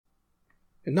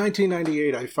In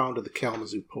 1998, I founded the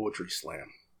Kalamazoo Poetry Slam.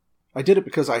 I did it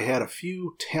because I had a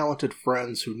few talented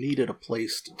friends who needed a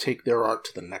place to take their art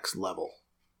to the next level.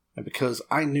 And because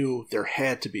I knew there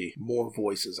had to be more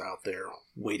voices out there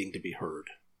waiting to be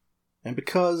heard. And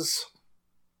because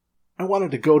I wanted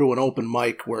to go to an open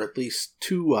mic where at least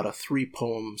 2 out of 3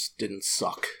 poems didn't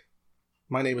suck.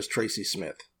 My name is Tracy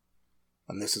Smith,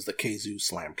 and this is the Kazoo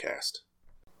Slamcast.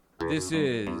 This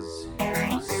is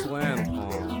Slam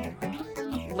Poem.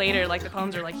 Later, the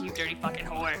poems are you dirty fucking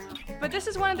whore. But this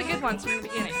is one of the good ones from the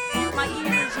beginning. My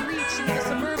ears reach into the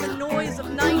suburban noise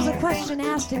of night. It was a question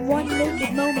asked in one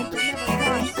naked moment that never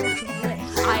crossed searching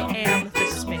lips. I am the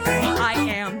smith. I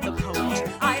am the poet.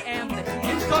 I am the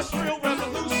industrial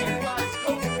revolution.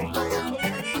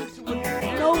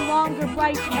 No longer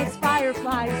bright as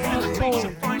fireflies of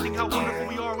gold. Finding how wonderful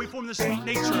we are, we form the sweet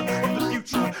nature of the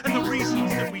future and the reasons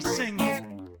that we sing.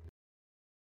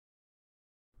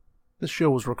 This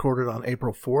show was recorded on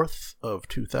April 4th of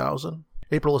 2000.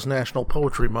 April is National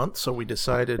Poetry Month, so we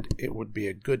decided it would be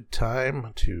a good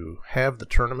time to have the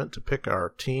tournament to pick our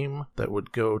team that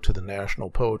would go to the National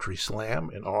Poetry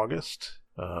Slam in August.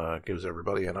 Gives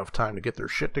everybody enough time to get their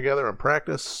shit together and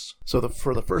practice. So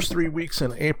for the first 3 weeks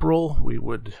in April, we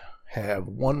would have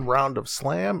 1 round of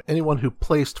slam. Anyone who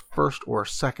placed first or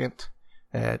second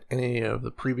at any of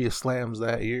the previous slams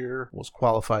that year was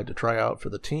qualified to try out for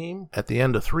the team. At the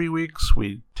end of 3 weeks,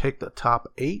 we'd take the top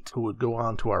 8 who would go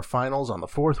on to our finals on the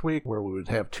 4th week, where we would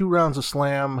have 2 rounds of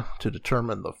slam to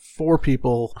determine the 4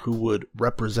 people who would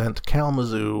represent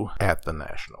Kalamazoo at the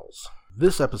Nationals.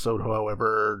 This episode,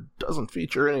 however, doesn't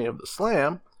feature any of the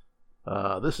slam.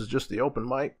 This is just the open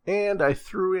mic, and I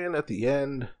threw in at the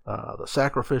end the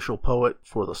sacrificial poet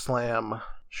for the slam,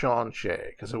 Sean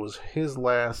Shea, because it was his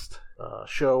last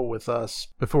show with us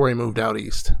before he moved out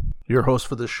east. Your host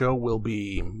for this show will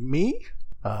be me.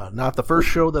 Not the first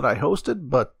show that I hosted,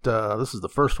 but this is the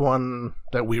first one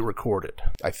that we recorded,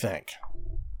 I think.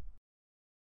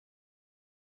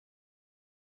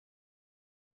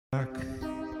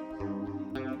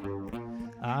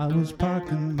 I was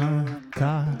parking my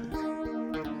car.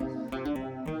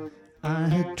 I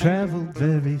had traveled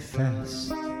very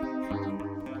fast.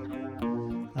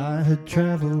 I had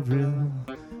traveled real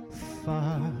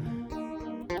far.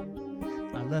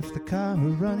 I left the car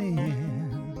running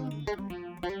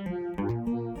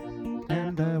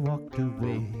and I walked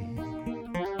away,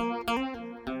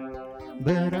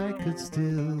 but I could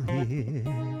still hear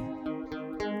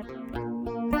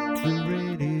the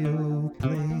radio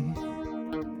play.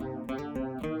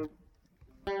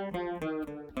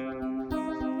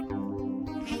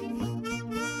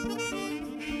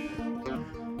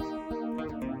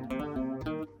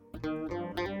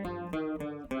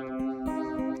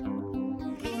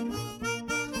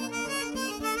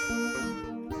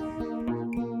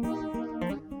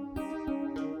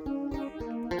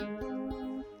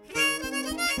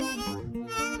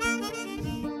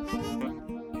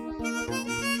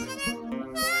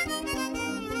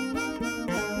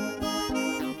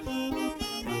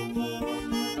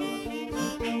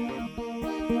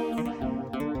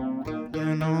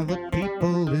 And all the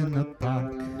people in the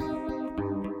park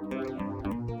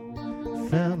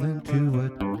fell into a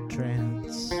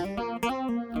trance,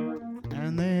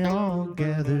 and they all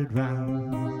gathered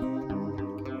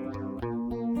round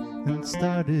and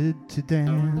started to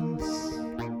dance,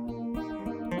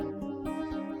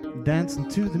 dancing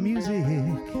to the music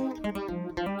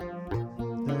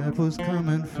that was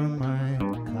coming from my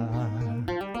car.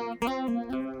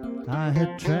 I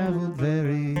had traveled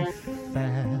very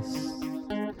fast.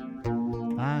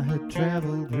 I had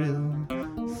traveled real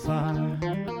far.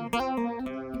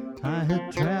 I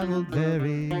had traveled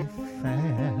very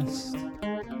fast.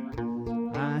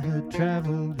 I had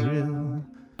traveled real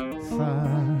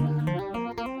far.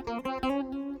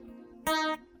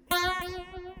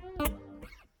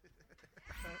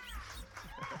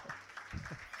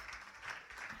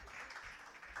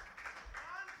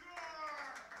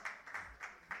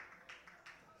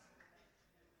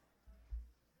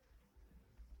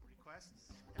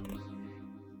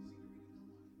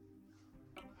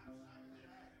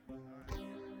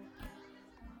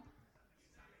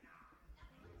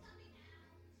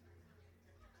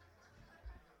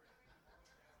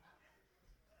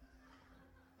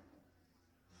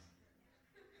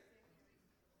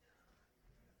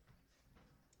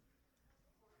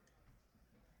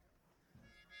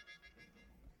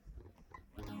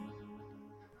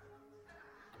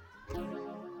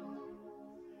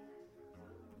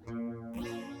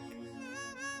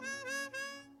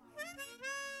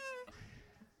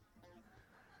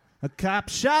 A cop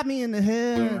shot me in the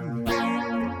head.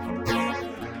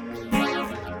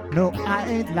 No, I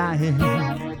ain't lying.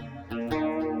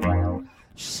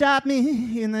 Shot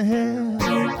me in the head,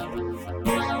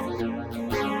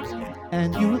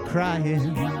 and you were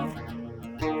crying.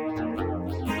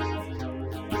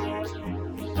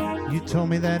 You told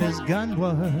me that his gun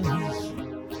was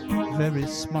very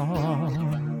small.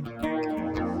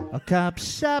 A cop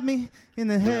shot me in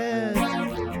the head.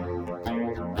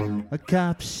 A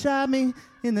cop shot me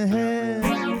in the head.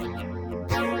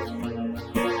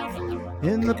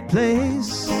 In the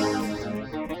place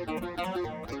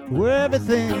where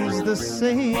everything's the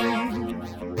same.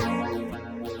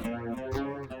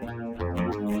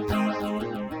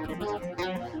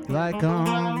 Like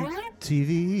on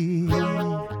TV.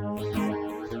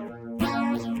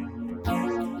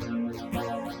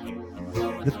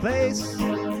 The place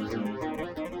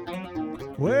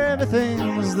where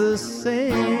everything's the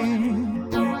same.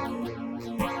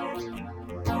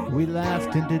 We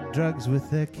laughed and did drugs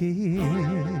with their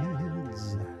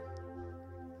kids.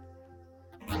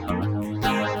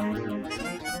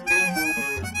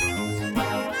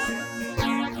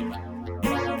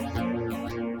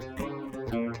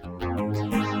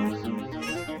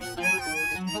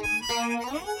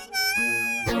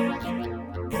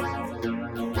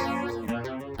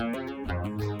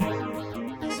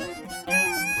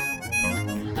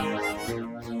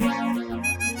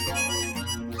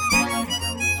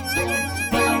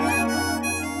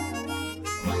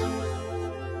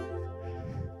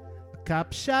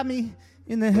 Cop shot me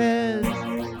in the head,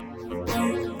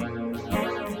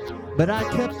 but I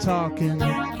kept talking.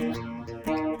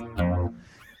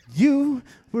 You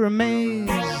were amazed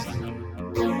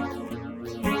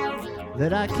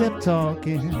that I kept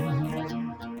talking.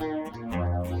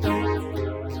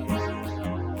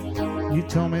 You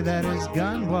told me that his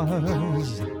gun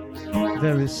was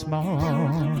very small.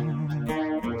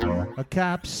 A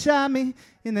cop shot me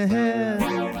in the head.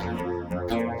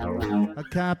 A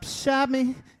cop shot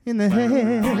me in the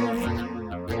head.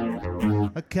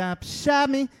 A cop shot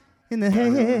me in the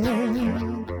head.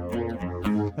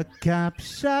 A cop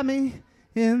shot me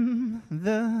in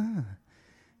the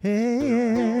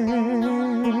head.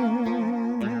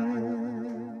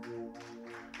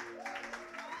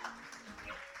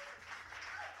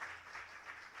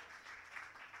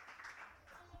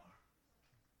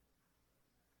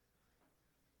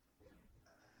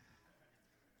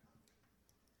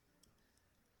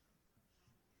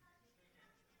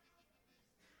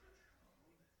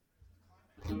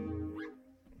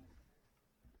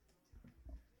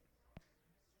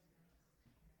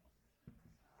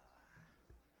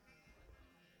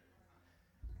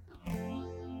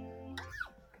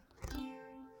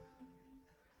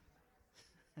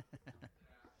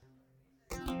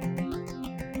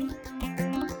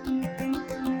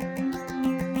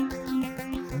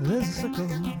 There's a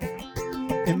circle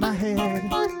in my head.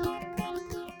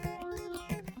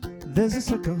 There's a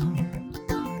circle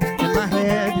in my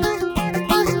head.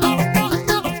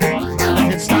 Nothing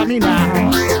can stop me now.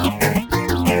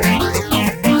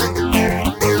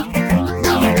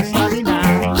 Nothing can stop me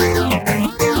now.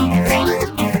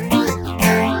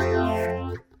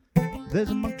 There's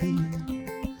a monkey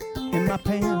in my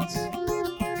pants.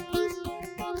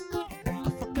 A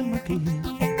fucking monkey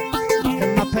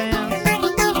in my pants.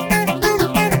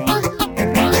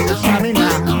 Stop me now.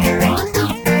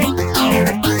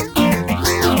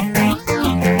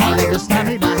 Stop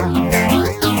me now.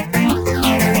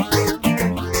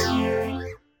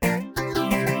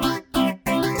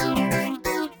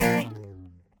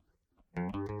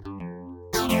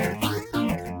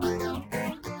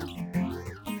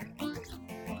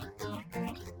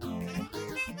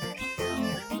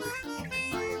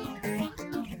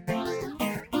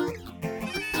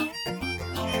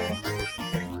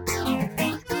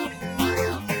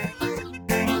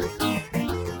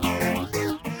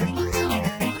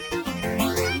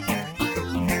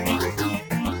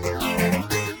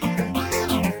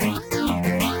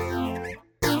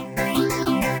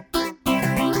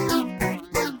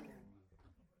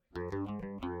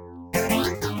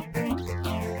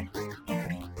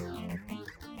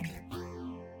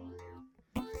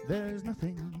 There's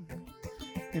nothing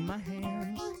in my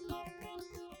hands.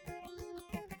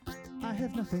 I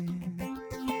have nothing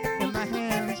in my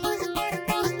hands.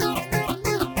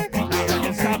 Nothing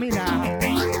can stop me now.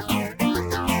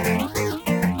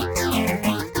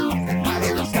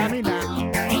 Nothing can stop me now.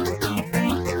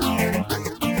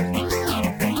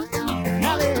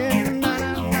 Nothing,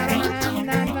 nothing,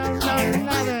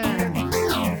 nothing.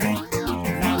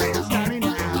 Nothing can stop me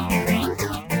now.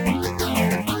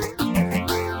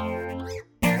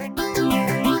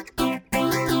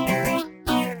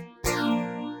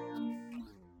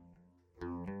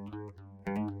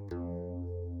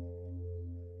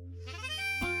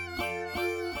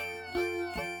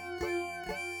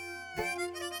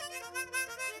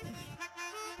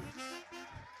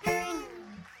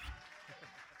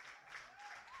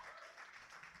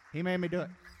 He made me do it.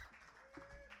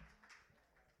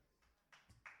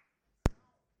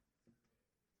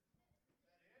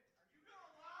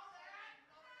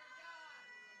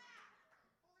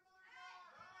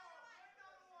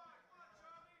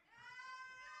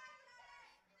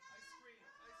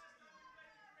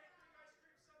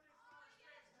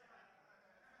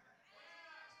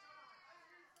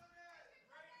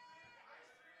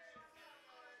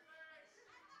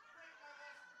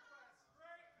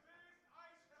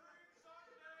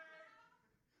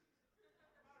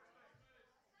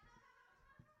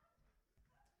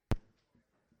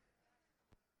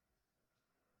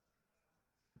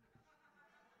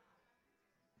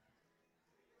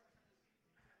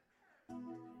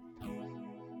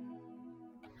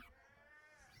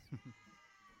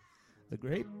 The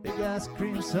great big ice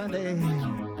cream sundae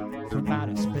from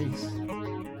outer space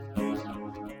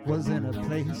was in a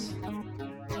place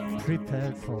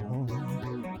prepared for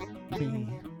me.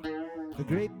 The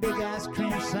great big ice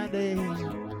cream sundae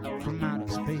from outer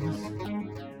space.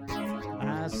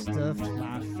 I stuffed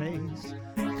my face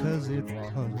 'cause it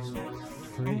was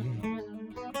free.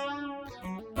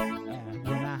 And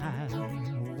when I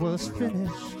was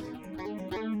finished,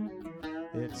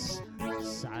 its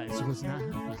size was not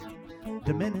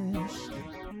diminished.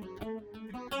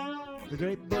 The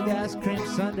great big ice cream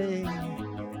sundae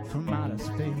from outer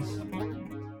space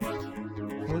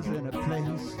was in a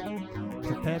place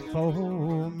prepared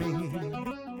for me.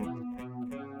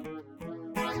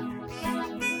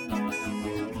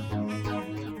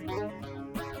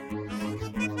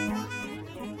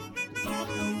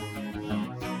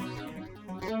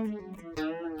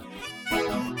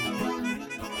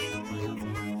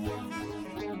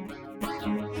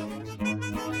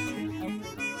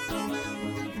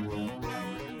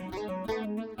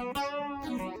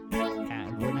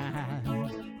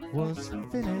 Was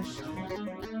finished,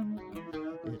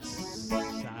 its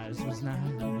size was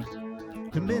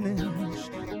not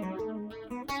diminished.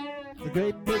 The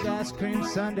great big ice cream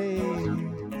sundae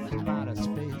from outer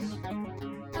space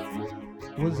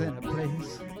was in a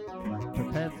place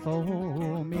prepared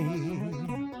for me.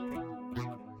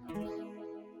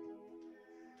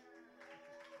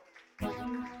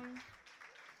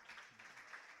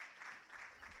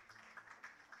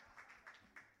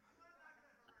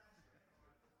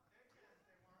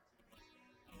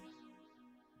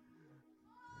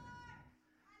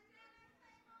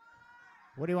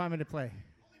 What do you want me to play?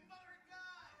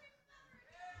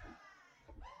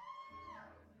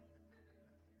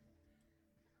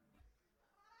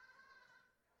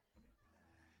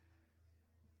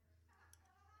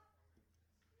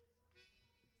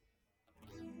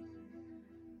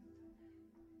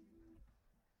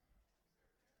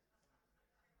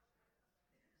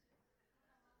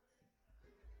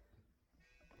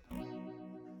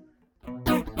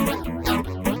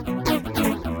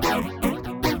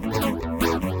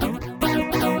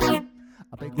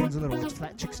 Big ones and little ones,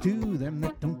 flat chicks too, them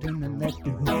that don't and them that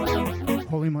do.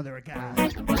 Holy Mother of God.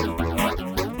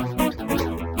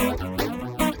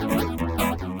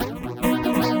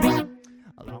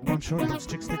 A long one, short ones,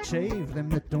 chicks that shave, them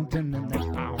that don't and them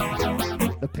that pound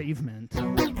the pavement.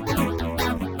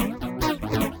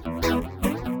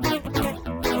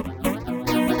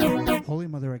 Holy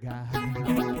Mother of God.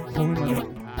 Holy Mother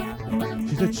of God.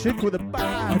 She's a chick with a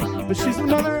bod, but she's the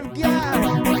Mother of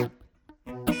God.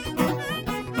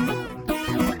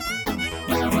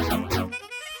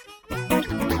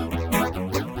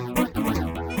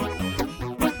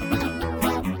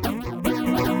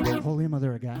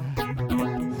 Mother of God,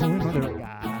 Holy Mother of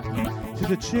God.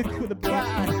 She's a chick with a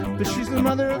bod, but she's the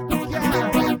Mother of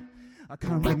God.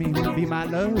 Come to me and be my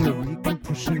love. You can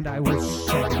push and I will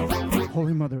shove.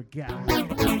 Holy Mother of God.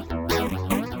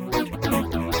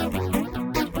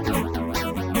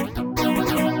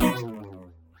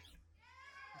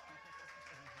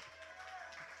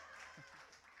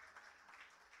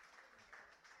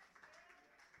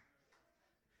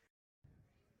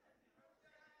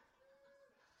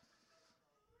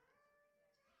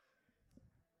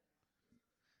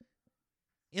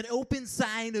 An open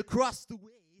sign across the way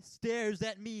stares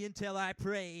at me until I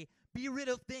pray. Be rid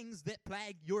of things that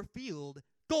plague your field.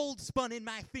 Gold spun in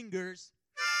my fingers.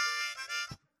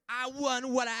 I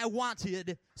won what I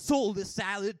wanted. Sold a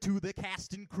salad to the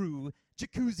cast and crew.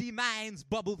 Jacuzzi minds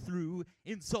bubble through.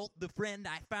 Insult the friend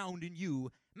I found in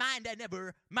you. Mind I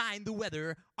never mind the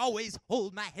weather. Always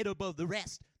hold my head above the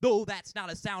rest. Though that's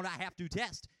not a sound I have to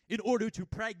test in order to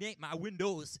pregnate my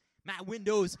windows. My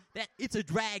windows, that it's a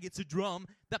drag, it's a drum.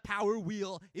 The power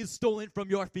wheel is stolen from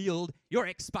your field. You're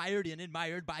expired and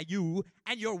admired by you,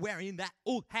 and you're wearing that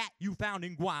old hat you found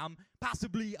in Guam,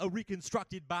 possibly a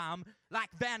reconstructed bomb. Like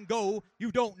Van Gogh,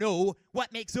 you don't know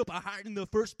what makes up a heart in the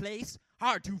first place.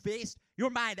 Hard to face,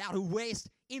 your mind out of waste.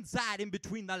 Inside, in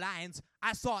between the lines,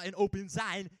 I saw an open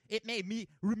sign. It made me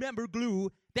remember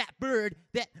glue, that bird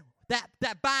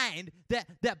that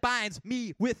binds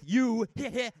me with you.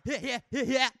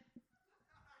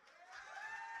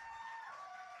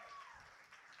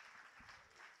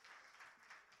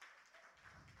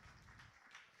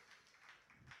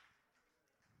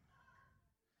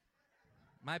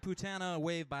 My putana,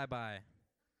 wave bye-bye.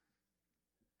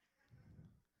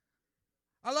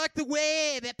 I like the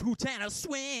way that putana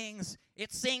swings.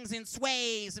 It sings and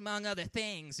sways, among other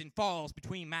things, and falls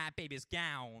between my baby's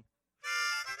gown.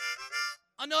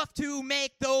 Enough to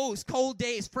make those cold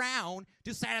days frown,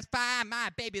 to satisfy my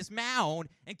baby's mound,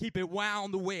 and keep it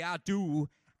wound the way I do.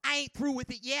 I ain't through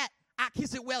with it yet. I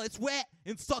kiss it while it's wet,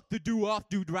 and suck the dew off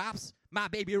dewdrops. My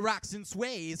baby rocks and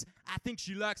sways. I think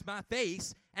she likes my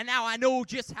face, and now I know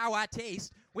just how I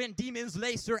taste when demons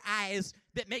lace her eyes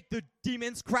that make the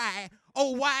demons cry.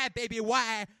 Oh, why, baby,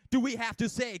 why do we have to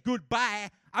say goodbye?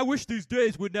 I wish these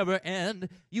days would never end.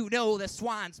 You know the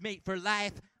swans mate for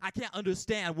life. I can't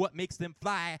understand what makes them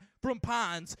fly from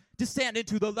ponds to stand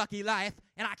into the lucky life,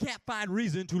 and I can't find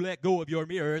reason to let go of your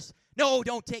mirrors. No,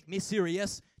 don't take me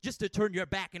serious, just to turn your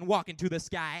back and walk into the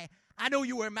sky. I know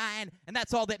you were mine, and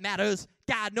that's all that matters.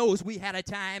 God knows we had a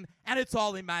time, and it's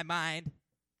all in my mind.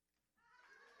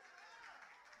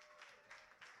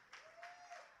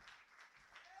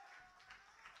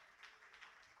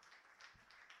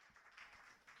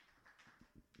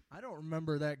 I don't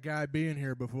remember that guy being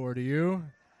here before, do you?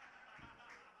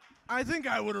 I think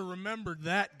I would have remembered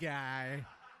that guy.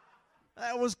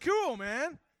 That was cool,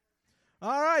 man.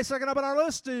 All right, second up on our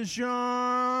list is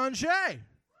Sean Shea.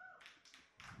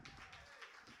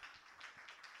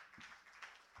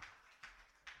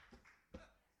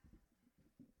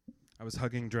 I was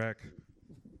hugging Drek.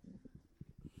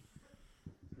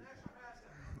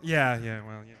 Yeah,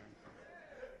 well, yeah.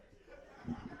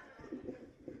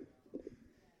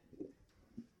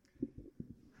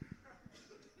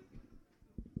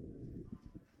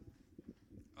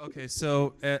 Okay,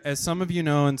 so as some of you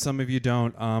know and some of you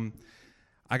don't,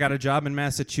 I got a job in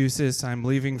Massachusetts. I'm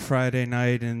leaving Friday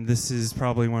night, and this is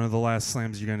probably one of the last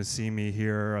slams you're going to see me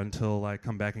here until I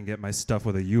come back and get my stuff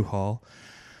with a U-Haul.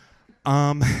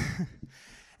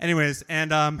 Anyways,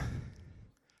 and I'm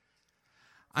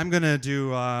going to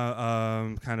do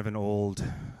kind of an old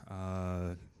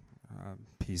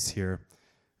piece here,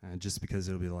 just because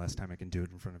it'll be the last time I can do it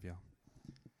in front of y'all.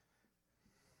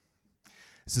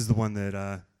 This is the one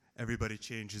that everybody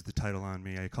changes the title on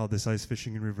me. I call this Ice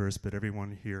Fishing in Reverse, but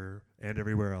everyone here and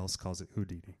everywhere else calls it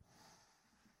Houdini.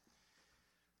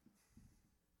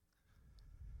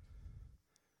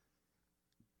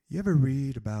 You ever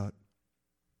read about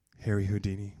Harry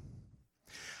Houdini?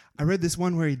 I read this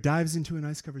one where he dives into an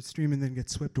ice-covered stream and then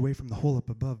gets swept away from the hole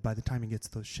up above by the time he gets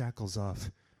those shackles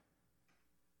off.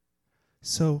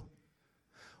 So,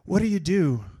 what do you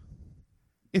do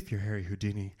if you're Harry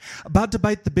Houdini, about to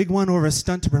bite the big one or a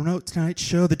stunt to promote tonight's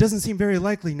show that doesn't seem very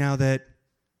likely now that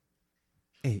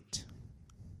 8,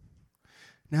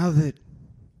 now that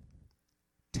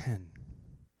 10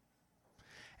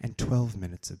 and 12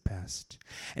 minutes have passed,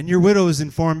 and your widow is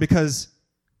informed because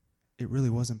it really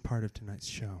wasn't part of tonight's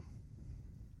show?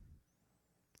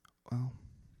 Well,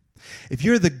 if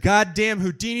you're the goddamn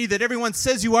Houdini that everyone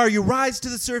says you are, you rise to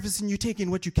the surface and you take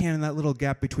in what you can in that little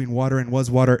gap between water and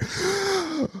was water.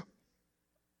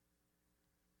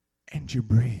 And you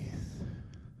breathe.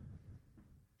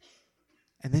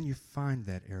 And then you find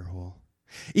that air hole.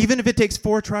 Even if it takes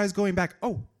 4 tries going back.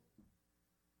 Oh.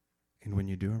 And when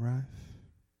you do arrive,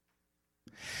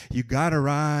 you gotta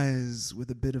rise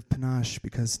with a bit of panache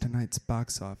because tonight's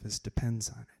box office depends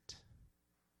on it.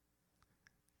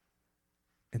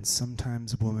 And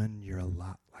sometimes, woman, you're a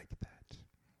lot like that.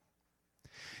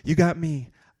 You got me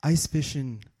ice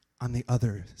fishing on the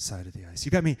other side of the ice.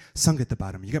 You got me sunk at the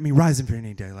bottom. You got me rising for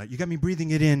any daylight. You got me breathing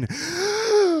it in.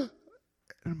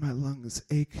 And my lungs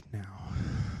ache now.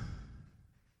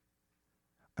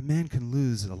 A man can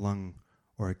lose a lung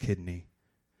or a kidney,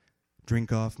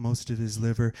 drink off most of his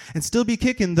liver, and still be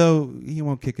kicking, though he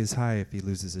won't kick as high if he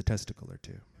loses a testicle or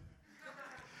two.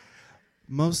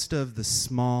 Most of the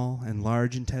small and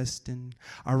large intestine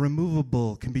are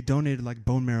removable, can be donated like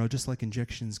bone marrow, just like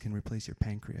injections can replace your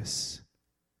pancreas.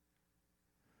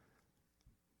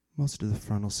 Most of the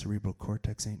frontal cerebral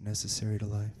cortex ain't necessary to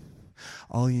life.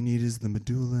 All you need is the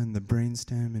medulla and the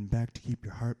brainstem and back to keep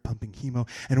your heart pumping hemo,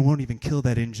 and it won't even kill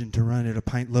that engine to run at a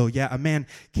pint low. Yeah, a man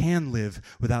can live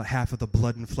without half of the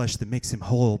blood and flesh that makes him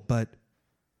whole, but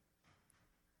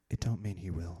it don't mean he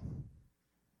will.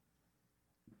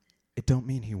 It don't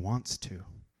mean he wants to.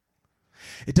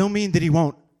 It don't mean that he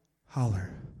won't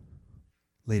holler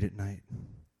late at night.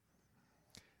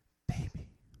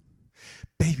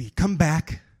 Baby, come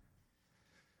back.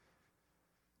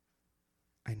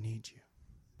 I need you.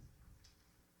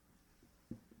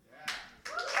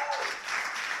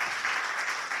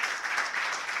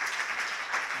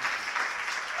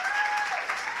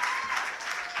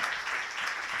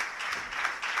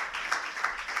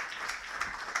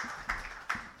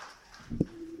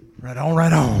 Right on,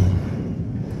 right on.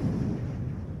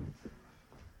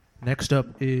 Next up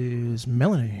is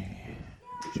Melanie.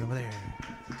 She's over there.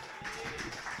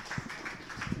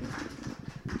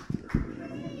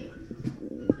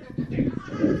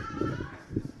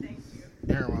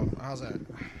 Here, well, how's that?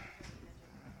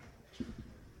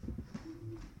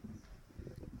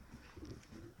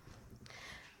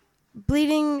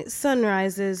 Bleeding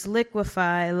sunrises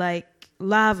liquefy like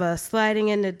lava sliding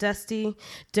into dusty,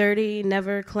 dirty,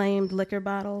 never claimed liquor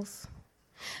bottles.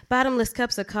 Bottomless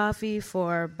cups of coffee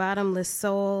for bottomless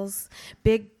souls.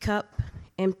 Big cup,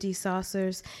 empty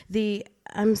saucers. The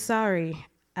I'm sorry,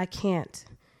 I can't.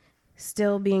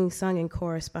 Still being sung in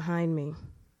chorus behind me.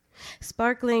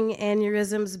 Sparkling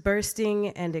aneurysms bursting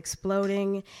and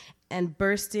exploding and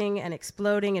bursting and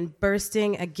exploding and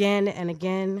bursting again and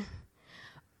again.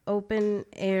 Open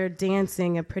air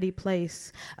dancing, a pretty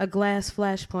place, a glass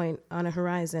flashpoint on a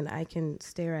horizon I can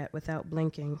stare at without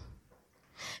blinking.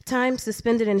 Time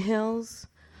suspended in hills,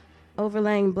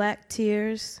 overlaying black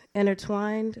tears,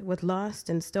 intertwined with lost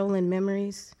and stolen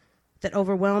memories that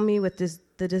overwhelm me with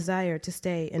the desire to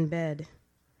stay in bed.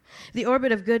 The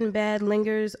orbit of good and bad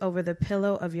lingers over the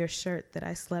pillow of your shirt that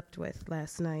I slept with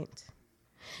last night.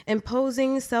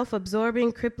 Imposing,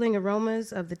 self-absorbing, crippling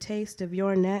aromas of the taste of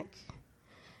your neck.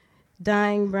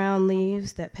 Dying brown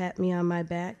leaves that pat me on my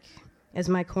back as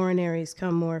my coronaries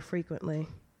come more frequently.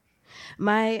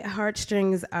 My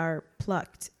heartstrings are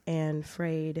plucked and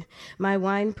frayed. My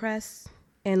wine press,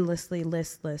 endlessly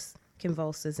listless,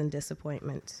 convulses in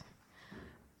disappointment.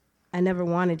 I never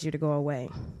wanted you to go away,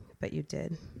 but you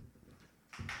did.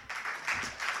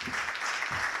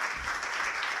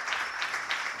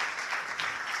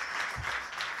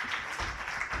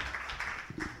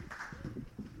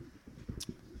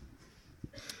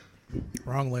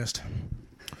 Wrong list.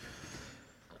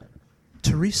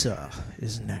 Teresa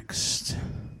is next.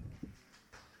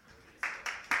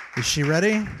 Is she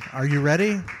ready? Are you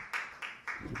ready?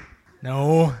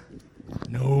 No.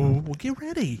 No. Well, get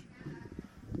ready.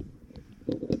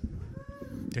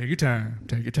 Take your time.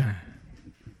 Take your time.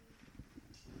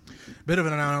 Bit of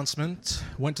an announcement.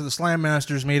 Went to the Slam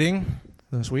Masters meeting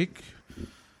this week.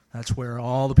 That's where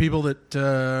all the people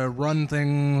that run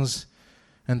things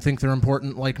and think they're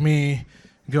important like me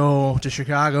go to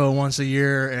Chicago once a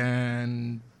year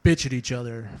and bitch at each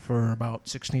other for about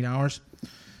 16 hours.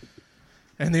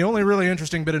 And the only really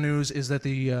interesting bit of news is that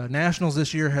the Nationals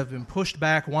this year have been pushed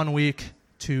back 1 week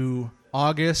to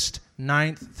August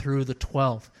 9th through the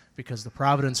 12th because the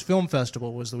Providence Film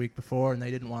Festival was the week before and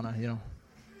they didn't want to,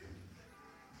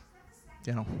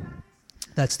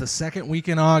 that's the second week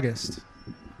in August.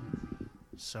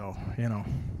 So,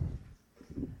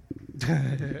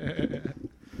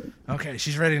 Okay,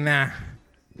 she's ready now.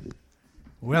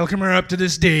 Welcome her up to the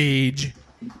stage.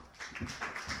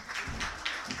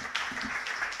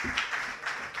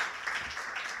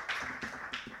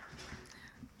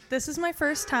 This is my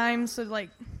first time, so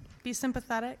be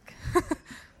sympathetic.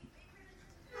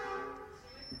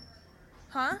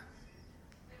 Huh?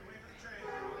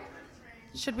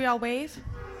 Should we all wave?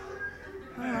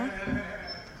 I don't know.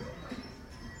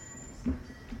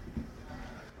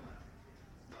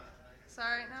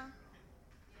 Sorry right now?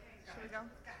 Should we go?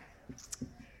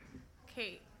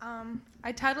 Okay,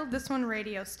 I titled this one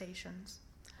Radio Stations.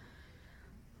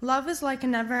 Love is like a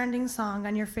never-ending song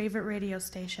on your favorite radio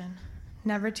station.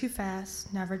 Never too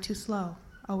fast, never too slow,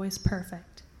 always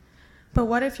perfect. But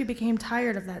what if you became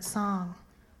tired of that song?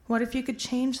 What if you could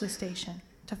change the station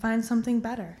to find something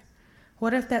better?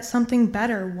 What if that something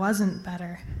better wasn't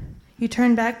better? You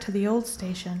turn back to the old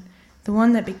station, the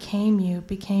one that became you,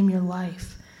 became your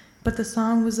life. But the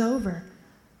song was over,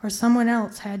 or someone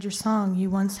else had your song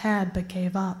you once had but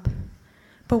gave up.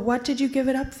 But what did you give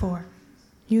it up for?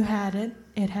 You had it,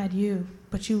 it had you,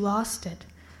 but you lost it.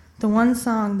 The one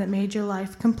song that made your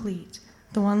life complete,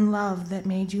 the one love that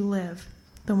made you live,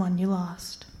 the one you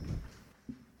lost.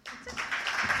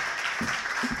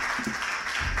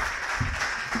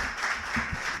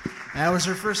 That was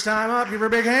her first time up. Give her a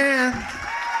big hand.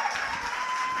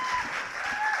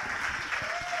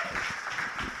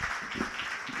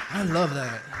 I love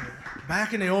that.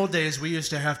 Back in the old days, we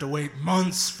used to have to wait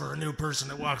months for a new person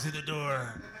to walk through the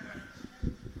door.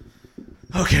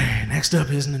 Okay, next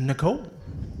up is Nicole.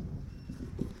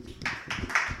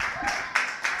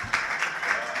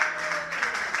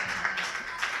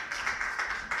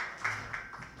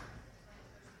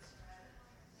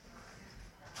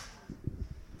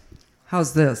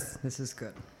 How's this? This is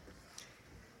good.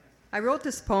 I wrote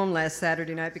this poem last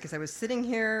Saturday night because I was sitting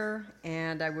here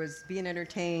and I was being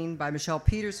entertained by Michelle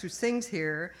Peters, who sings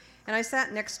here, and I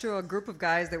sat next to a group of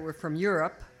guys that were from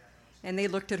Europe, and they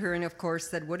looked at her and, of course,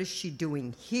 said, "What is she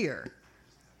doing here?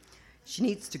 She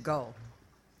needs to go."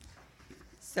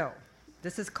 So,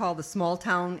 this is called The Small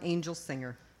Town Angel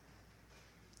Singer.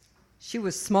 She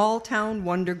was small town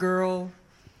wonder girl,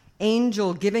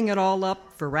 angel giving it all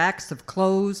up for racks of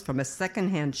clothes from a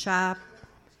secondhand shop.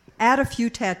 Add a few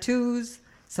tattoos,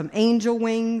 some angel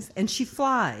wings, and she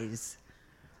flies.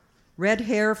 Red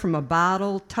hair from a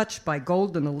bottle touched by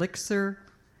golden elixir,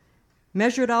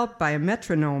 measured out by a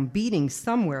metronome beating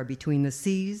somewhere between the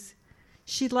seas.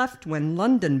 She left when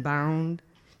London bound.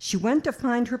 She went to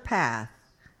find her path,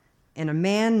 and a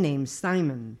man named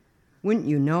Simon, wouldn't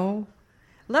you know,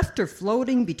 left her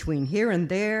floating between here and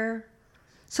there,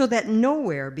 so that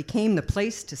nowhere became the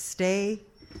place to stay,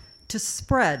 to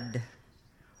spread.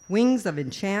 Wings of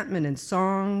enchantment and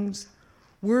songs,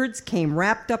 words came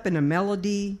wrapped up in a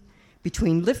melody,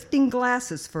 between lifting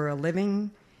glasses for a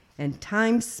living and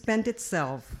time spent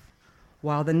itself,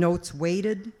 while the notes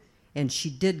waited and she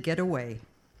did get away.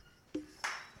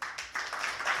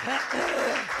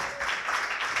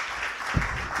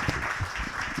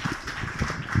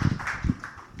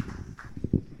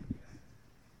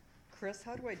 Chris,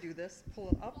 how do I do this? Pull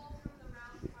it up?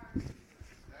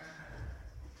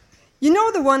 You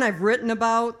know the one I've written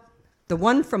about? The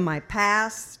one from my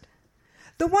past?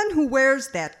 The one who wears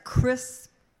that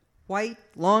crisp, white,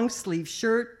 long-sleeve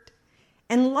shirt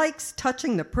and likes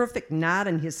touching the perfect knot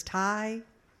in his tie?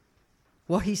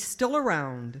 Well, he's still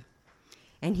around,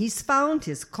 and he's found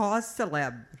his cause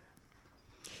célèbre.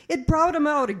 It brought him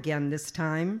out again this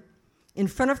time, in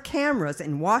front of cameras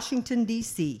in Washington,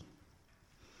 D.C.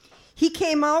 He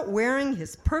came out wearing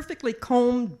his perfectly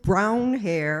combed brown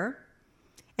hair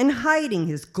and hiding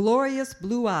his glorious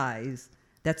blue eyes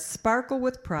that sparkle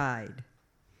with pride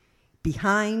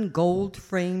behind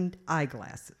gold-framed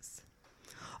eyeglasses.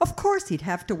 Of course he'd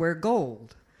have to wear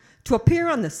gold to appear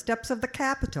on the steps of the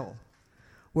Capitol,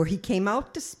 where he came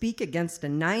out to speak against a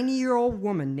 90-year-old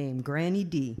woman named Granny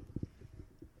D.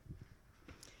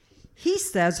 He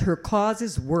says her cause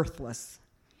is worthless.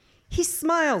 He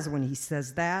smiles when he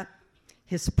says that,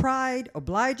 his pride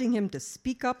obliging him to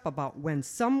speak up about when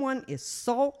someone is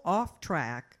so off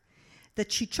track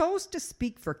that she chose to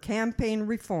speak for campaign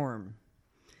reform.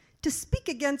 To speak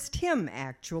against him,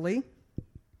 actually.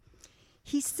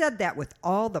 He said that with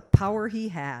all the power he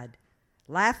had,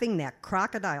 laughing that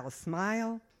crocodile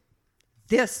smile.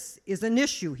 This is an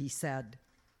issue, he said.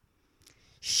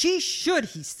 She should,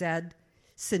 he said,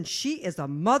 since she is a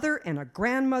mother and a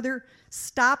grandmother,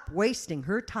 stop wasting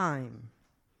her time.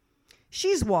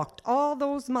 She's walked all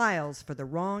those miles for the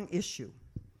wrong issue.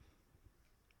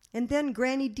 And then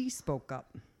Granny D spoke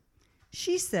up.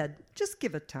 She said, just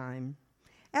give it time.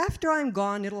 After I'm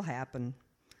gone, it'll happen.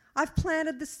 I've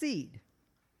planted the seed.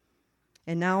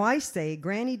 And now I say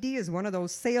Granny D is one of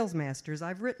those sales masters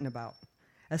I've written about.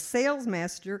 A sail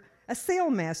master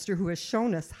who has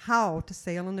shown us how to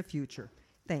sail in the future.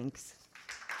 Thanks.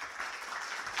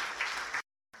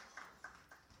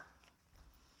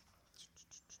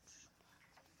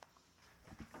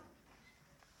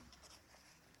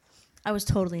 I was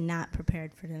totally not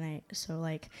prepared for tonight. So,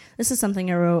 this is something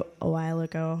I wrote a while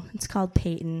ago. It's called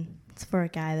Peyton. It's for a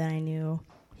guy that I knew.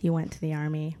 He went to the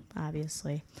Army,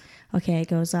 obviously. Okay, it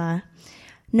goes,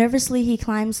 nervously he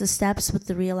climbs the steps with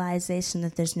the realization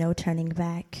that there's no turning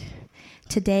back.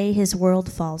 Today his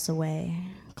world falls away.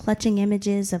 Clutching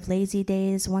images of lazy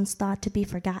days once thought to be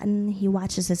forgotten, he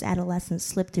watches his adolescence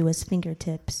slip through his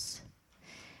fingertips.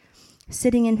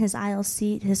 Sitting in his aisle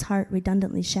seat, his heart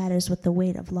redundantly shatters with the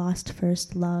weight of lost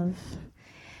first love.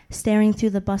 Staring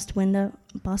through the bus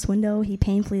window, he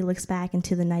painfully looks back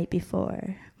into the night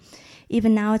before.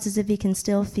 Even now, it's as if he can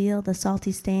still feel the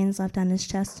salty stains left on his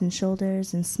chest and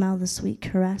shoulders and smell the sweet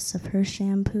caress of her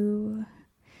shampoo.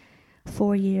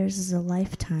 4 years is a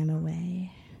lifetime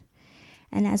away.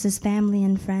 And as his family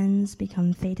and friends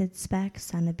become faded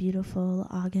specks on a beautiful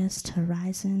August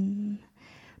horizon,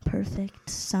 perfect,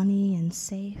 sunny, and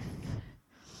safe,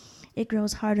 It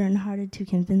grows harder and harder to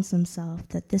convince himself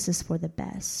that this is for the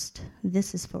best.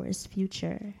 This is for his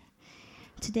future.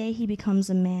 Today he becomes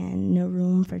a man, no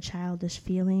room for childish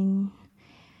feeling.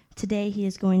 Today he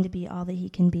is going to be all that he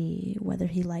can be, whether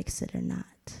he likes it or not.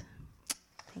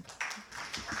 Thank you.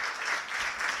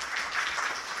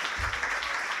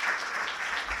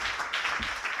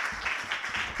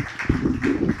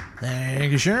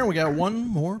 Thank you, Sharon. We got one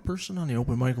more person on the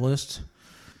open mic list.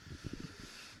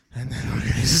 And then we're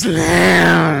going to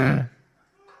slam.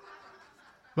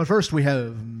 But first we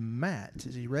have Matt.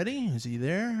 Is he ready? Is he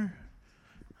there?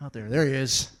 Out there. There he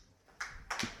is.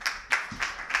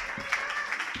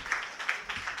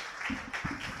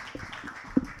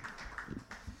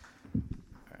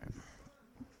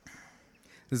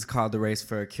 This is called The Race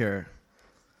for a Cure.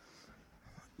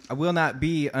 I will not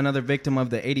be another victim of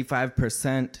the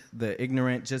 85%, the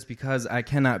ignorant, just because I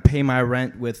cannot pay my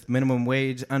rent with minimum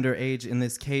wage, underage, in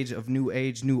this cage of new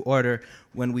age, new order,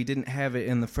 when we didn't have it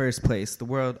in the first place. The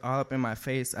world all up in my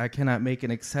face, I cannot make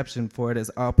an exception for it as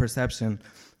all perception,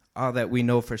 all that we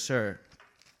know for sure.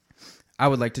 I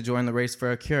would like to join the race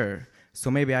for a cure, so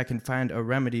maybe I can find a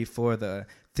remedy for the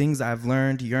things I've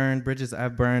learned, yearned, bridges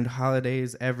I've burned,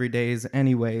 holidays, everydays,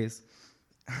 anyways.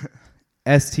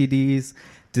 STDs,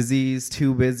 disease,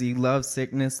 too busy, love,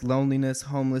 sickness, loneliness,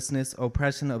 homelessness,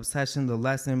 oppression, obsession, the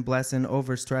lesson, blessing,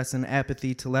 overstressing,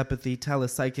 apathy, telepathy,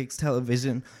 telepsychics,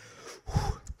 television,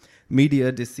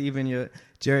 media deceiving you,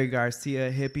 Jerry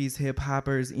Garcia, hippies,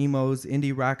 hip-hoppers, emos,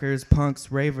 indie rockers,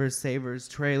 punks, ravers, savers,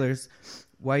 trailers,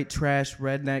 white trash,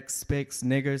 rednecks, spics,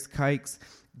 niggers, kikes,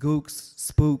 gooks,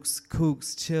 spooks,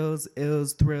 kooks, chills,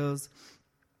 ills, thrills,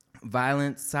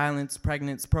 violence, silence,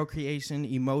 pregnance, procreation,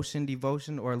 emotion,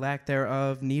 devotion, or lack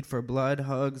thereof, need for blood,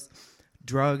 hugs,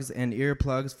 drugs, and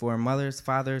earplugs for mothers,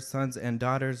 fathers, sons, and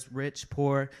daughters, rich,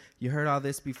 poor. You heard all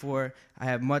this before. I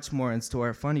have much more in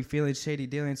store. Funny feelings, shady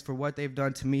dealings for what they've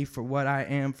done to me, for what I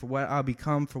am, for what I'll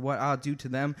become, for what I'll do to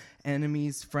them.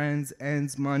 Enemies, friends,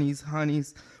 ends, monies,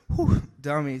 honeys, whew,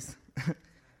 dummies.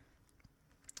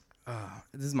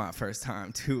 This is my first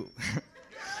time, too.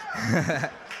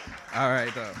 All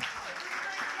right, though.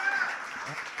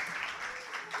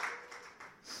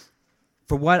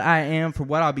 For what I am, for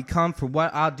what I'll become, for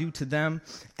what I'll do to them.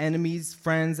 Enemies,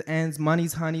 friends, ends,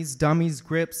 monies, honeys, dummies,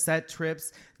 grips, set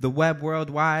trips, the web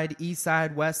worldwide, east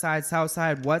side, west side, south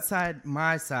side, what side?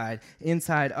 My side,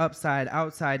 inside, upside,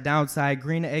 outside, downside,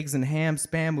 green eggs and ham,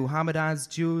 spam, Muhammadans,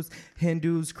 Jews,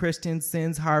 Hindus, Christians,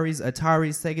 sins, Haris,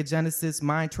 Ataris, Sega Genesis,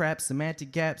 mind traps,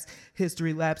 semantic gaps,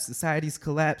 history lapse, society's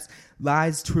collapse,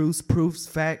 lies, truths, proofs,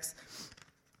 facts,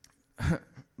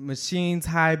 machines,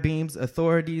 high beams,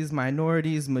 authorities,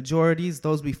 minorities, majorities,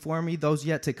 those before me, those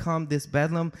yet to come, this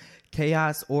bedlam,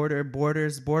 chaos, order,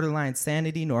 borders, borderline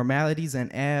sanity, normalities, and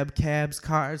cabs,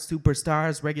 cars,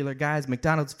 superstars, regular guys,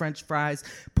 McDonald's, French fries,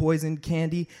 poison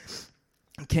candy,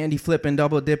 candy flipping,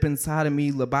 double dipping,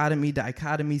 sodomy, lobotomy,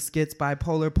 dichotomy, skits,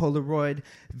 bipolar, Polaroid,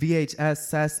 VHS,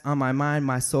 cess on my mind,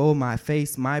 my soul, my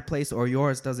face, my place, or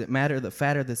yours, does it matter? The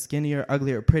fatter, the skinnier,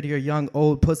 uglier, prettier, young,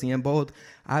 old, pussy, and bold.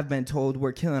 I've been told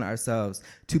we're killing ourselves.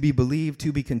 To be believed,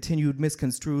 to be continued,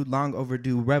 misconstrued, long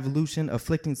overdue. Revolution,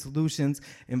 afflicting solutions,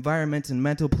 environment and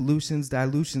mental pollutions,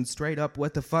 dilution, straight up,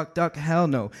 what the fuck, duck, hell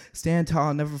no. Stand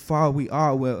tall, never fall, we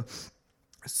all will.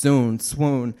 Soon,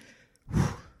 swoon.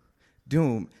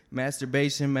 Doom,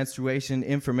 masturbation, menstruation,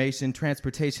 information,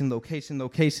 transportation,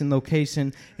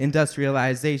 location,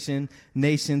 industrialization,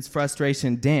 nations,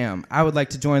 frustration. Damn, I would like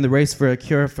to join the race for a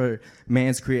cure for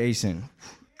man's creation.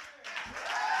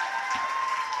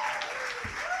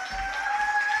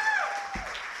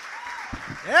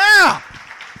 Yeah!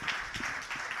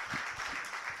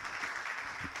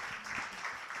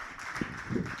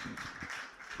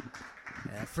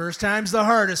 Yeah, first time's the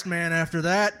hardest, man. After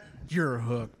that, you're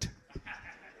hooked.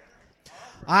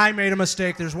 I made a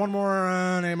mistake. There's one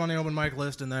more name on the open mic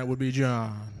list, and that would be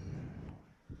John.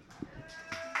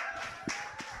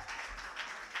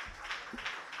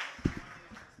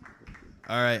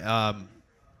 All right.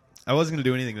 I wasn't going to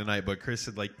do anything tonight, but Chris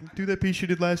said, like, do that piece you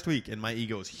did last week. And my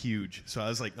ego is huge. So I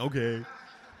was like, okay.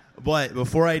 But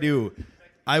before I do,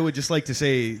 I would just like to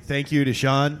say thank you to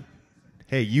Sean.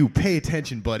 Hey, you pay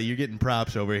attention, buddy. You're getting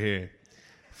props over here.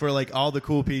 For like all the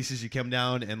cool pieces you come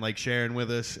down and like sharing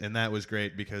with us, and that was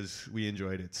great because we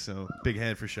enjoyed it. So big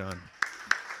hand for Sean.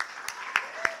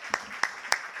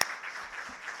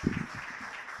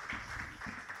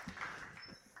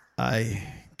 I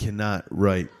cannot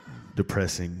write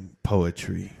depressing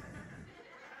poetry.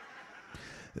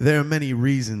 There are many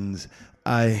reasons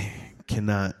I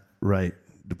cannot write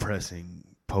depressing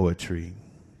poetry.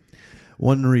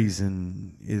 One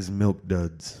reason is milk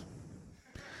duds.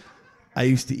 I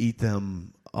used to eat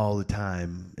them all the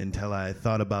time until I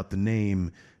thought about the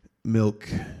name Milk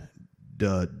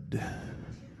Dud.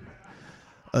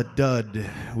 A dud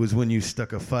was when you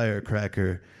stuck a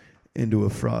firecracker into a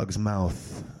frog's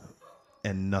mouth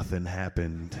and nothing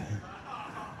happened.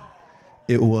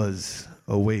 It was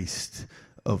a waste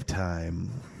of time.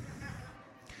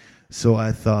 So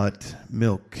I thought,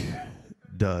 milk,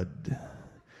 dud.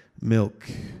 Milk,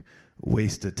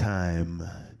 waste of time.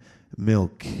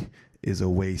 Milk is a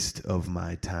waste of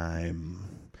my time.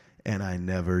 And I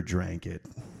never drank it.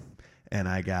 And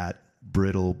I got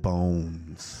brittle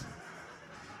bones.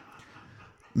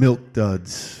 Milk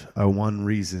duds are one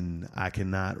reason I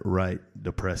cannot write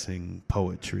depressing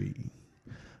poetry.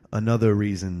 Another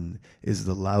reason is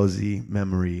the lousy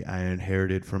memory I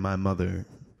inherited from my mother.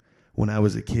 When I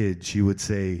was a kid, she would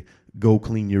say, "Go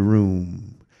clean your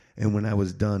room." And when I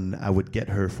was done, I would get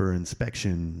her for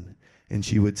inspection. And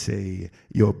she would say,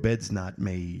 "Your bed's not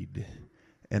made."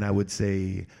 And I would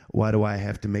say, "Why do I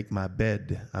have to make my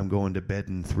bed? I'm going to bed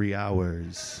in 3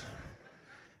 hours."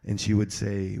 And she would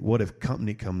say, "What if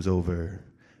company comes over?"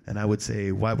 And I would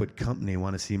say, "Why would company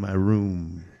want to see my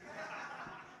room?"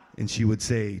 And she would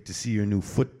say, "To see your new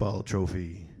football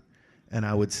trophy." And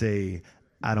I would say,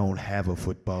 "I don't have a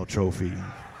football trophy.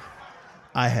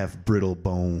 I have brittle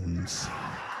bones.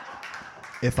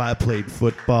 If I played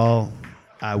football,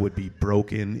 I would be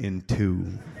broken in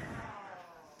two."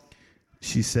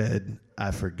 She said,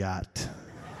 "I forgot.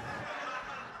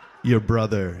 Your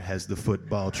brother has the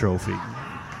football trophy.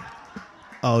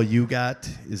 All you got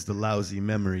is the lousy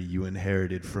memory you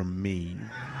inherited from me."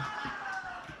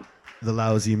 The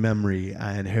lousy memory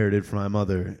I inherited from my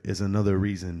mother is another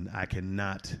reason I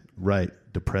cannot write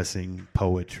depressing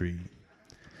poetry.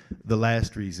 The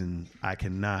last reason I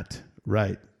cannot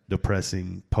write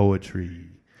depressing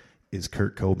poetry is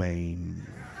Kurt Cobain.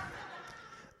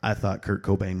 I thought Kurt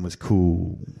Cobain was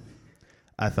cool.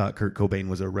 I thought Kurt Cobain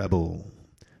was a rebel,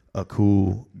 a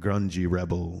cool, grungy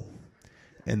rebel.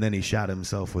 And then he shot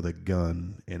himself with a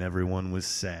gun, and everyone was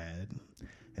sad.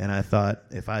 And I thought,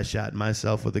 if I shot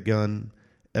myself with a gun,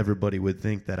 everybody would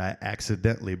think that I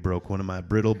accidentally broke one of my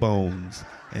brittle bones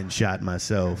and shot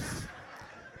myself,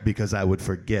 because I would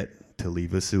forget to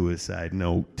leave a suicide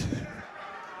note.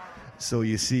 So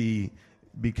you see,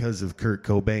 because of Kurt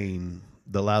Cobain,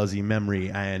 the lousy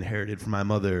memory I inherited from my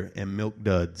mother, and milk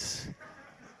duds,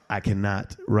 I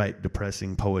cannot write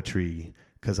depressing poetry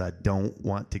because I don't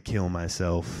want to kill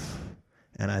myself.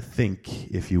 And I think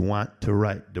if you want to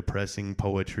write depressing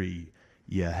poetry,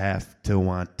 you have to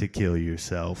want to kill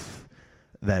yourself.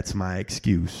 That's my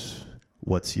excuse.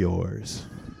 What's yours?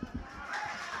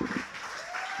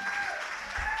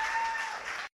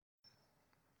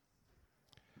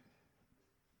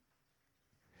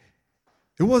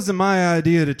 It wasn't my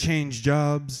idea to change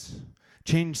jobs,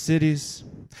 change cities.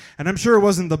 And I'm sure it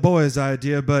wasn't the boy's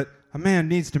idea, but a man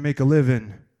needs to make a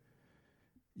living.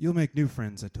 You'll make new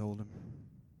friends, I told him.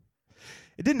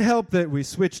 It didn't help that we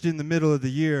switched in the middle of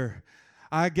the year.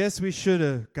 I guess we should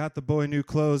have got the boy new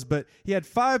clothes, but he had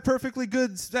 5 perfectly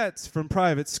good sets from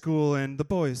private school, and the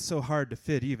boy is so hard to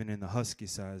fit even in the husky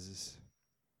sizes.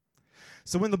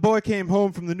 So when the boy came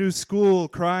home from the new school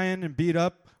crying and beat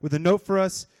up with a note for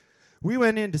us, we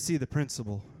went in to see the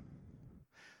principal.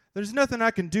 There's nothing I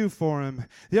can do for him.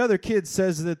 The other kid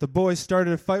says that the boy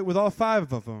started a fight with all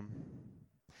 5 of them.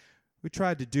 We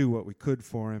tried to do what we could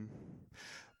for him.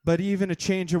 But even a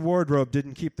change of wardrobe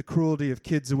didn't keep the cruelty of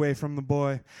kids away from the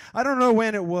boy. I don't know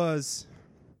when it was.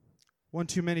 One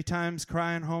too many times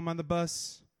crying home on the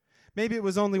bus. Maybe it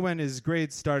was only when his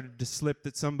grades started to slip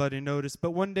that somebody noticed.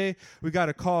 But one day we got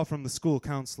a call from the school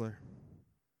counselor.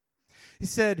 He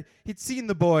said he'd seen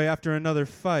the boy after another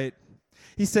fight.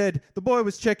 He said the boy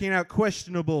was checking out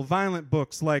questionable, violent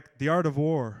books like The Art of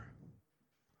War,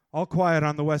 All Quiet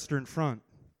on the Western Front,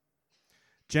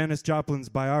 Janis Joplin's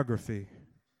biography,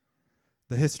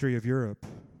 The History of Europe.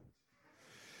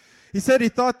 He said he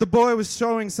thought the boy was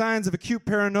showing signs of acute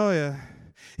paranoia.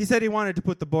 He said he wanted to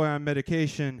put the boy on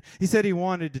medication. He said he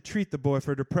wanted to treat the boy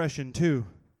for depression too.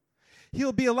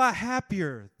 He'll be a lot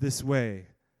happier this way,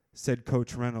 said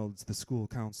Coach Reynolds, the school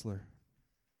counselor.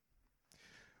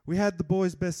 We had the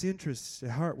boy's best interests at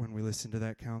heart when we listened to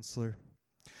that counselor.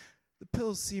 The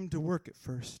pills seemed to work at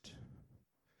first.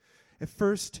 At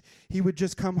first, he would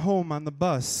just come home on the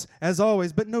bus, as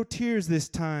always, but no tears this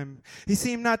time. He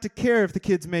seemed not to care if the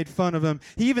kids made fun of him.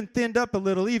 He even thinned up a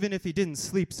little, even if he didn't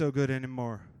sleep so good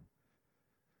anymore.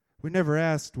 We never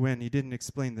asked when he didn't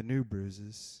explain the new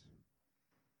bruises.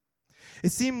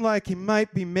 It seemed like he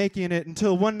might be making it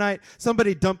until one night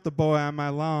somebody dumped the boy on my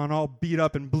lawn, all beat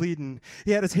up and bleeding.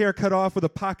 He had his hair cut off with a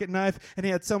pocket knife, and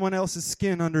he had someone else's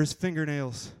skin under his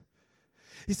fingernails.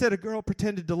 He said a girl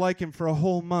pretended to like him for a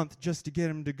whole month just to get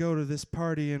him to go to this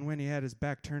party, and when he had his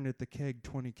back turned at the keg,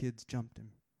 20 kids jumped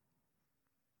him.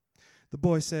 The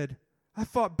boy said, "I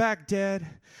fought back, Dad.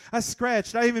 I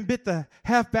scratched. I even bit the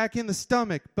halfback in the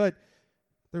stomach, but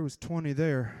there was 20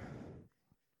 there.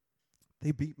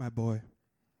 They beat my boy.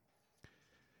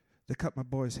 They cut my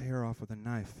boy's hair off with a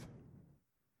knife.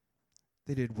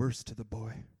 They did worse to the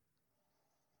boy.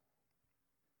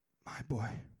 My boy.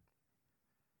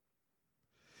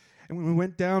 And when we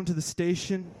went down to the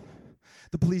station,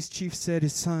 the police chief said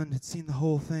his son had seen the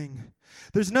whole thing.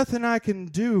 There's nothing I can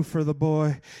do for the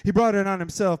boy. He brought it on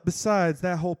himself. Besides,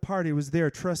 that whole party was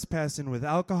there trespassing with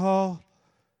alcohol.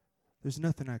 There's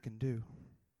nothing I can do."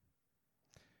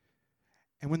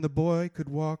 And when the boy could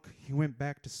walk, he went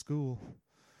back to school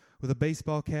with a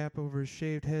baseball cap over his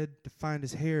shaved head to find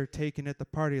his hair taken at the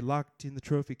party locked in the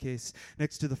trophy case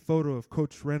next to the photo of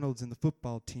Coach Reynolds and the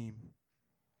football team.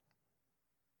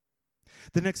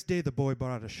 The next day, the boy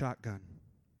brought out a shotgun.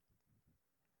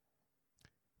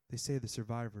 They say the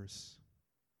survivors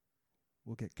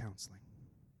will get counseling.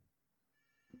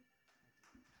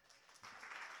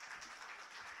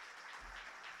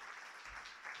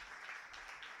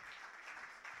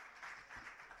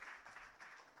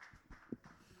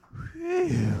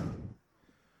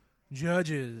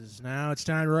 Judges, now it's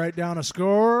time to write down a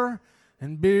score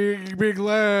and big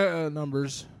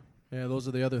numbers. Yeah, those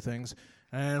are the other things.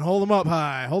 And hold them up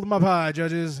high. Hold them up high,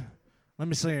 judges. Let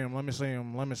me see them. Let me see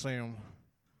them. Let me see them.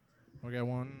 We got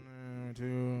 1,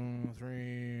 2,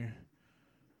 3,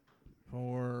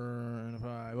 4, and a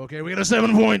 5. Okay, we got a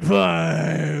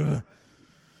 7.5.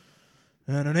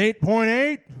 And an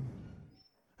 8.8.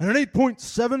 And an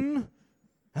 8.7.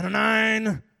 And a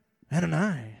 9. And a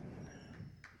 9.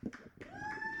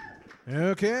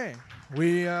 Okay.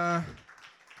 We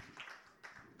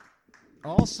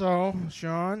also,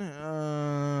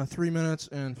 Sean, 3 minutes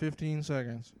and 15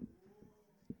 seconds.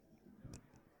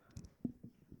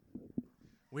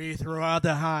 We throw out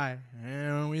the high,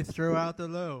 and we throw out the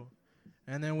low,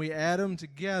 and then we add them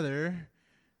together,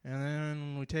 and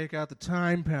then we take out the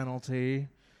time penalty,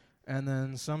 and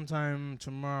then sometime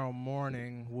tomorrow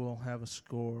morning we'll have a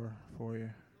score for you.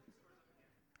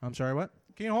 I'm sorry, what?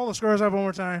 Can you hold the scores up one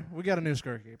more time? We got a new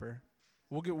scorekeeper.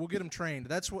 We'll get them trained.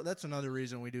 That's another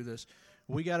reason we do this.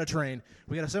 We got to train.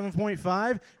 We got a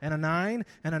 7.5 and a 9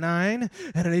 and a 9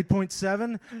 and an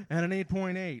 8.7 and an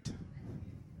 8.8.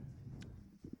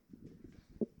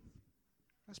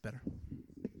 That's better.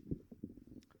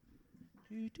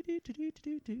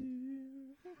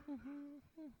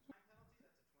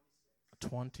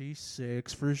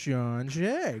 26 for Sean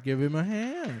Jay. Give him a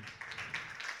hand.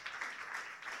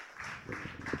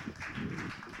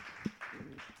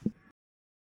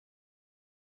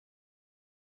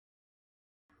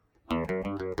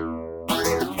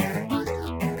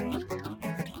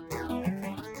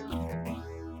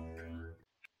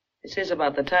 This is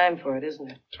about the time for it,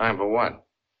 isn't it? Time for what?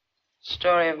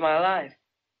 Story of my life.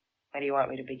 Where do you want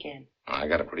me to begin? I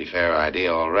got a pretty fair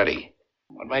idea already.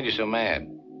 What made you so mad?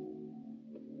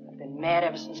 I've been mad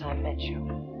ever since I met you.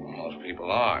 Most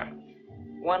people are.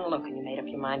 One look and you made up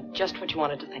your mind just what you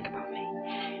wanted to think about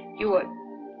me. You were...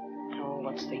 Oh,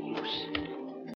 what's the use?